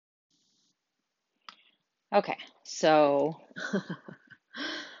Okay, so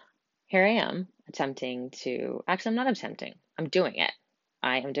here I am I'm not attempting, I'm doing it.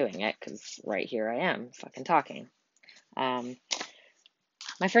 I am doing it because right here I am fucking talking. Um,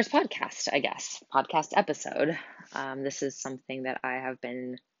 my first podcast, I guess, podcast episode. This is something that I have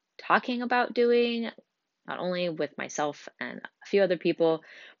been talking about doing, not only with myself and a few other people,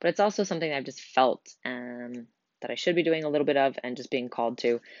 but it's also something I've just felt that I should be doing a little bit of and just being called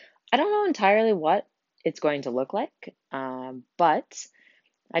to. I don't know entirely what it's going to look like, but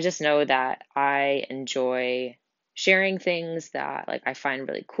I just know that I enjoy sharing things that like I find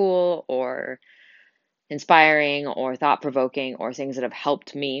really cool or inspiring or thought provoking or things that have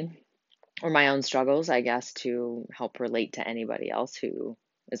helped me or my own struggles, I guess, to help relate to anybody else who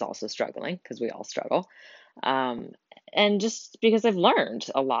is also struggling because we all struggle. Um, and just because I've learned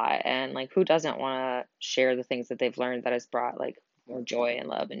a lot, and like who doesn't want to share the things that they've learned that has brought like more joy and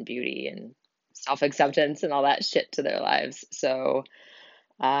love and beauty and self acceptance and all that shit to their lives. So,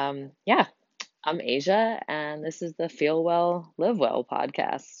 yeah, I'm Asia, and this is the Feel Well, Live Well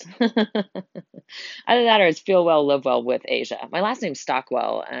podcast. Either that or it's Feel Well, Live Well with Asia. My last name's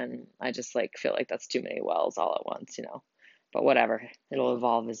Stockwell, and I just like feel like that's too many wells all at once. But whatever, it'll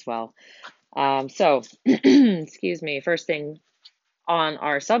evolve as well. So, excuse me. First thing on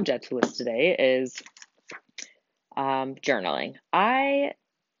our subject list today is journaling. I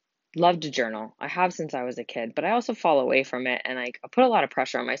love to journal. I have since I was a kid, but I also fall away from it, and like I put a lot of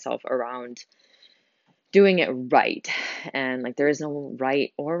pressure on myself around doing it right. And like there is no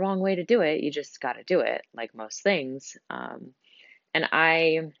right or wrong way to do it. You just got to do it, like most things. And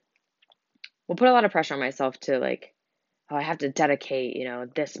I will put a lot of pressure on myself to like, oh, I have to dedicate,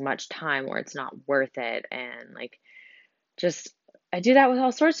 this much time or it's not worth it. And like, just, I do that with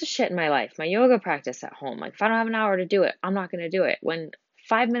all sorts of shit in my life. My yoga practice at home. Like, if I don't have an hour to do it, I'm not going to do it. When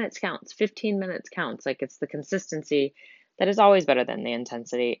 5 minutes counts, 15 minutes counts. Like, it's the consistency that is always better than the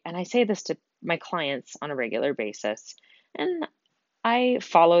intensity. And I say this to my clients on a regular basis. And I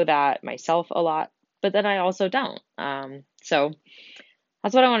follow that myself a lot, but then I also don't. So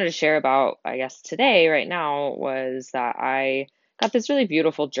that's what I wanted to share about, I guess, today, right now, was that I got this really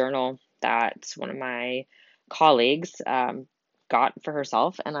beautiful journal that one of my colleagues got for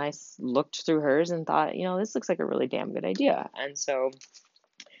herself. And I looked through hers and thought, this looks like a really damn good idea. And so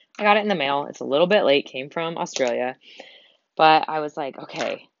I got it in the mail. It's a little bit late, came from Australia, but I was like,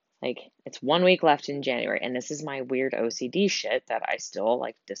 okay, like it's 1 week left in January, and this is my weird OCD shit that I still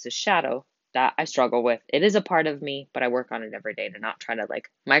like. This is shadow that I struggle with. It is a part of me, but I work on it every day to not try to like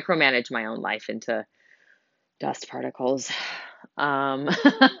micromanage my own life into dust particles. Um,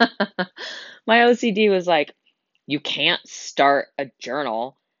 my OCD was like, you can't start a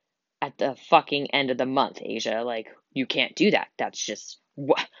journal at the fucking end of the month, Asia. Like, you can't do that. That's just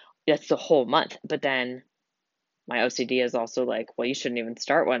what. That's the whole month. But then my OCD is also like, well, you shouldn't even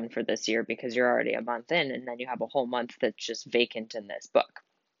start one for this year because you're already a month in, and then you have a whole month that's just vacant in this book.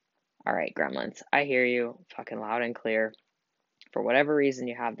 All right, gremlins, I hear you fucking loud and clear. For whatever reason,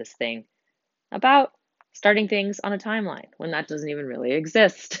 you have this thing about starting things on a timeline when that doesn't even really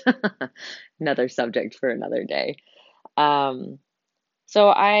exist. Another subject for another day. Um, so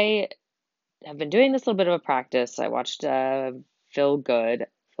I have been doing this little bit of a practice. I watched Feel Good,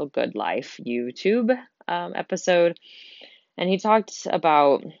 Feel Good Life YouTube episode, and he talked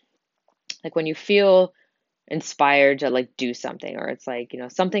about like when you feel inspired to like do something, or it's like,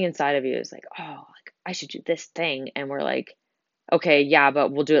 something inside of you is like, oh, like I should do this thing. And we're like, okay, yeah,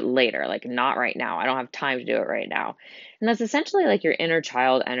 but we'll do it later. Like, not right now. I don't have time to do it right now. And that's essentially like your inner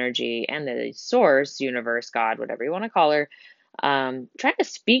child energy and the source, universe, God, whatever you want to call her, trying to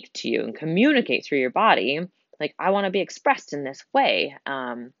speak to you and communicate through your body. Like, I want to be expressed in this way.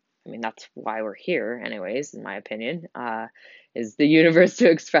 I mean, that's why we're here, anyways, in my opinion, is the universe to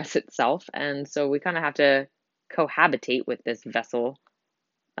express itself. And so we kind of have to cohabitate with this vessel,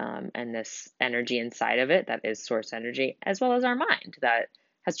 and this energy inside of it that is source energy, as well as our mind that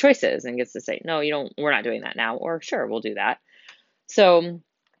has choices and gets to say, no, you don't, we're not doing that now, or sure, we'll do that. So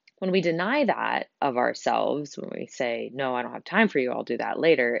when we deny that of ourselves, when we say, no, I don't have time for you, I'll do that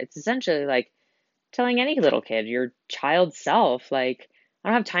later, it's essentially like telling any little kid, your child self, like, I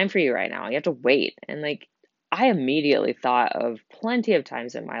don't have time for you right now. You have to wait. And like, I immediately thought of plenty of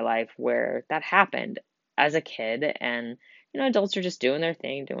times in my life where that happened as a kid. And, adults are just doing their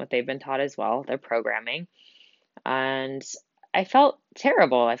thing, doing what they've been taught as well, their programming. And I felt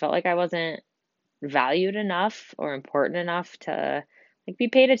terrible. I felt like I wasn't valued enough or important enough to like be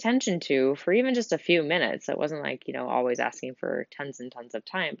paid attention to for even just a few minutes. It wasn't like, always asking for tons and tons of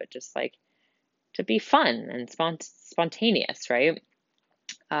time, but just like to be fun and spontaneous, right?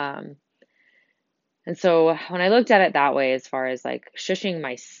 Um, And so when I looked at it that way, as far as like shushing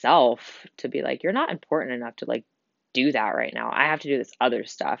myself to be like, you're not important enough to like do that right now. I have to do this other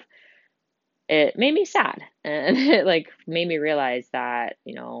stuff. It made me sad. And it like made me realize that,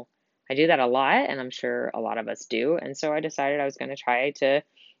 I do that a lot, and I'm sure a lot of us do. And so I decided I was going to try to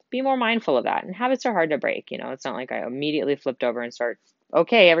be more mindful of that. And habits are hard to break. It's not like I immediately flipped over and start,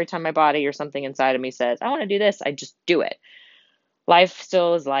 okay, every time my body or something inside of me says, I want to do this, I just do it. Life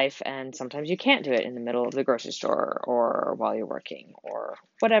still is life, and sometimes you can't do it in the middle of the grocery store or while you're working or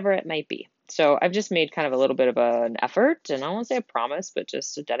whatever it might be. So I've just made kind of a little bit of an effort, and I won't say a promise, but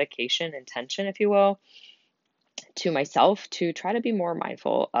just a dedication, intention, if you will, to myself to try to be more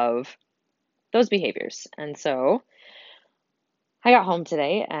mindful of those behaviors. And so I got home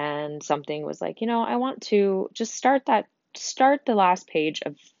today and something was like, I want to just start the last page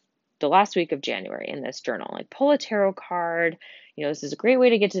of the last week of January in this journal. Like pull a tarot card. This is a great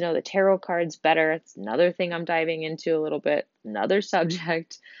way to get to know the tarot cards better. It's another thing I'm diving into a little bit, another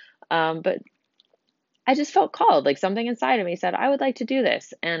subject. But I just felt called, like something inside of me said, I would like to do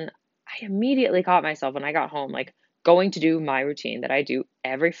this. And I immediately caught myself when I got home, like going to do my routine that I do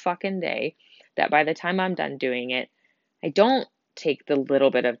every fucking day, that by the time I'm done doing it, I don't take the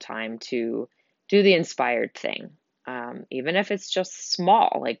little bit of time to do the inspired thing. Even if it's just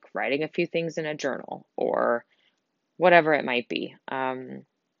small, like writing a few things in a journal or whatever it might be. And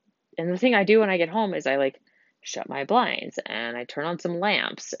the thing I do when I get home is I like shut my blinds and I turn on some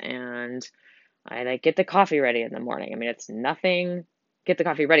lamps and I like get the coffee ready in the morning. I mean, it's nothing, get the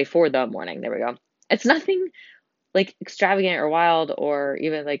coffee ready for the morning. There we go. It's nothing like extravagant or wild or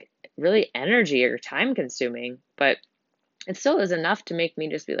even like really energy or time consuming, but it still is enough to make me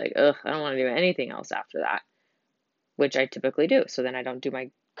just be like, ugh, I don't want to do anything else after that, which I typically do. So then I don't do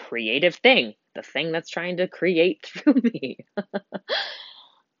my creative thing, the thing that's trying to create through me.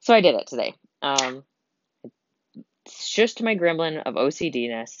 So I did it today. It's just my gremlin of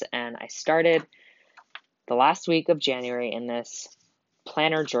OCD-ness, and I started the last week of January in this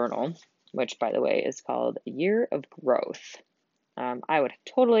planner journal, which, by the way, is called Year of Growth. I would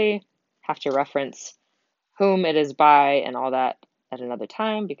totally have to reference whom it is by and all that at another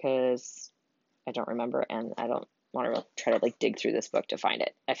time because I don't remember and I don't want to really try to like dig through this book to find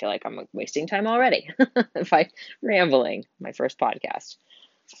it. I feel like I'm wasting time already if I'm rambling my first podcast.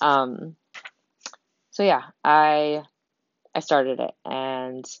 Um, so yeah, I started it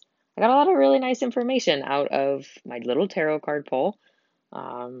and I got a lot of really nice information out of my little tarot card pull.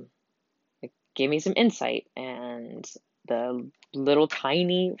 Um, it gave me some insight, and the little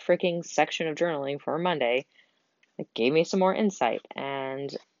tiny freaking section of journaling for Monday, it gave me some more insight.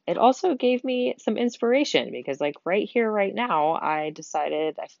 And it also gave me some inspiration because, like, right here, right now, I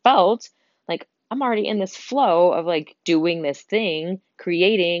felt like I'm already in this flow of like doing this thing,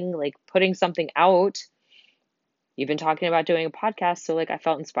 creating, like putting something out. You've been talking about doing a podcast, so like I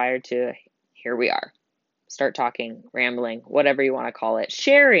felt inspired to, here we are, start talking, rambling, whatever you want to call it,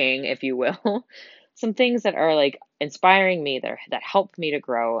 sharing, if you will, some things that are like inspiring me that help me to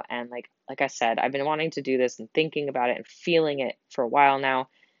grow. And like I said, I've been wanting to do this and thinking about it and feeling it for a while now.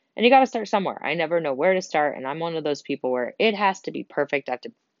 And you got to start somewhere. I never know where to start, and I'm one of those people where it has to be perfect. I have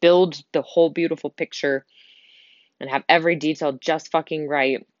to build the whole beautiful picture and have every detail just fucking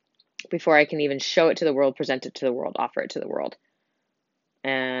right before I can even show it to the world, present it to the world, offer it to the world.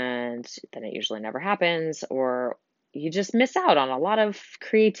 And then it usually never happens, or you just miss out on a lot of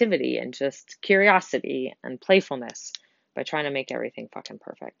creativity and just curiosity and playfulness by trying to make everything fucking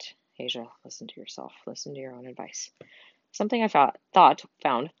perfect. Asia, listen to yourself, listen to your own advice. Something I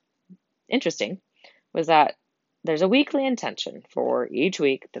found interesting was that there's a weekly intention for each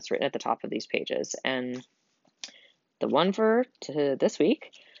week that's written at the top of these pages. And the one for this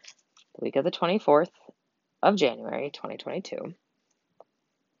week, the week of the 24th of January, 2022,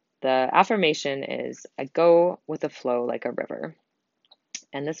 the affirmation is, I go with the flow like a river.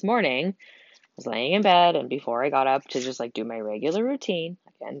 And this morning, I was laying in bed, and before I got up to just like do my regular routine,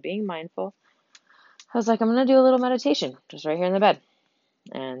 again, being mindful, I was like, I'm going to do a little meditation just right here in the bed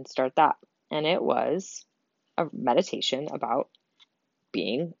and start that. And it was a meditation about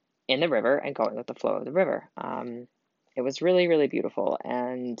being in the river and going with the flow of the river. It was really, really beautiful.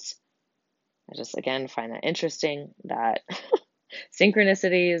 And I just, again, find that interesting that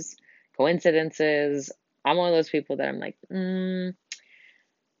synchronicities, coincidences, I'm one of those people that I'm like, there's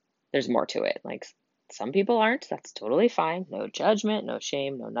more to it. Like some people aren't. That's totally fine. No judgment, no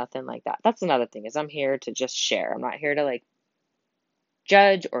shame, no nothing like that. That's another thing is I'm here to just share. I'm not here to like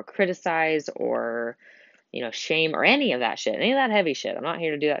judge or criticize or, shame or any of that shit, any of that heavy shit. I'm not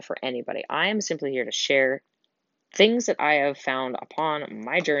here to do that for anybody. I am simply here to share things that I have found upon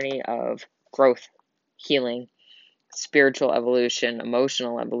my journey of growth healing, spiritual evolution,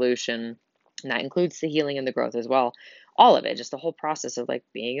 emotional evolution. And that includes the healing and the growth as well. All of it, just the whole process of like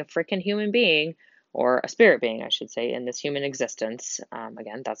being a freaking human being, or a spirit being, I should say, in this human existence.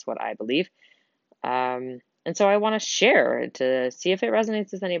 Again, that's what I believe. And so I want to share to see if it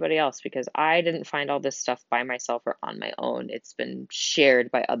resonates with anybody else, because I didn't find all this stuff by myself or on my own. It's been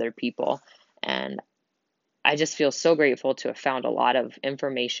shared by other people. And I just feel so grateful to have found a lot of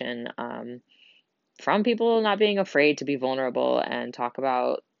information from people not being afraid to be vulnerable and talk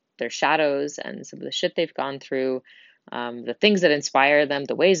about their shadows and some of the shit they've gone through, the things that inspire them,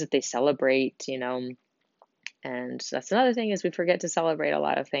 the ways that they celebrate, And that's another thing, is we forget to celebrate a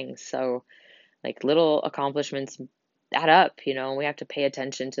lot of things. So like little accomplishments add up, and we have to pay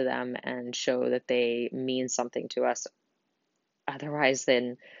attention to them and show that they mean something to us. Otherwise,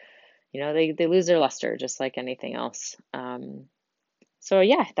 then, they lose their luster just like anything else. So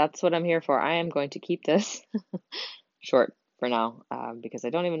yeah, that's what I'm here for. I am going to keep this short for now, because I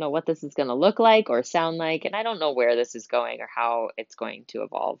don't even know what this is going to look like or sound like, and I don't know where this is going or how it's going to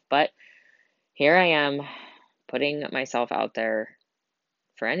evolve. But here I am, putting myself out there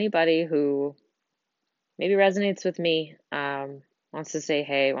for anybody who maybe resonates with me, wants to say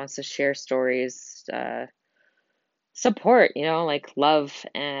hey, wants to share stories, support, like love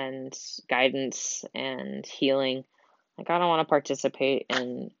and guidance and healing. Like, I don't want to participate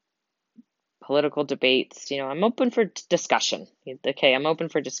in political debates. I'm open for discussion. Okay, I'm open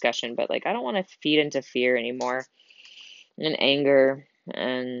for discussion, but like, I don't want to feed into fear anymore and anger.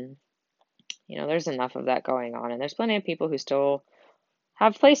 And, there's enough of that going on. And there's plenty of people who still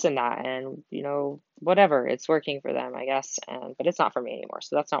have place in that, and whatever, it's working for them, I guess, but it's not for me anymore,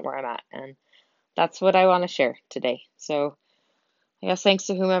 so that's not where I'm at, and that's what I want to share today. So I guess thanks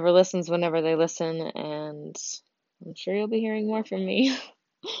to whomever listens whenever they listen, and I'm sure you'll be hearing more from me.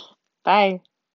 Bye.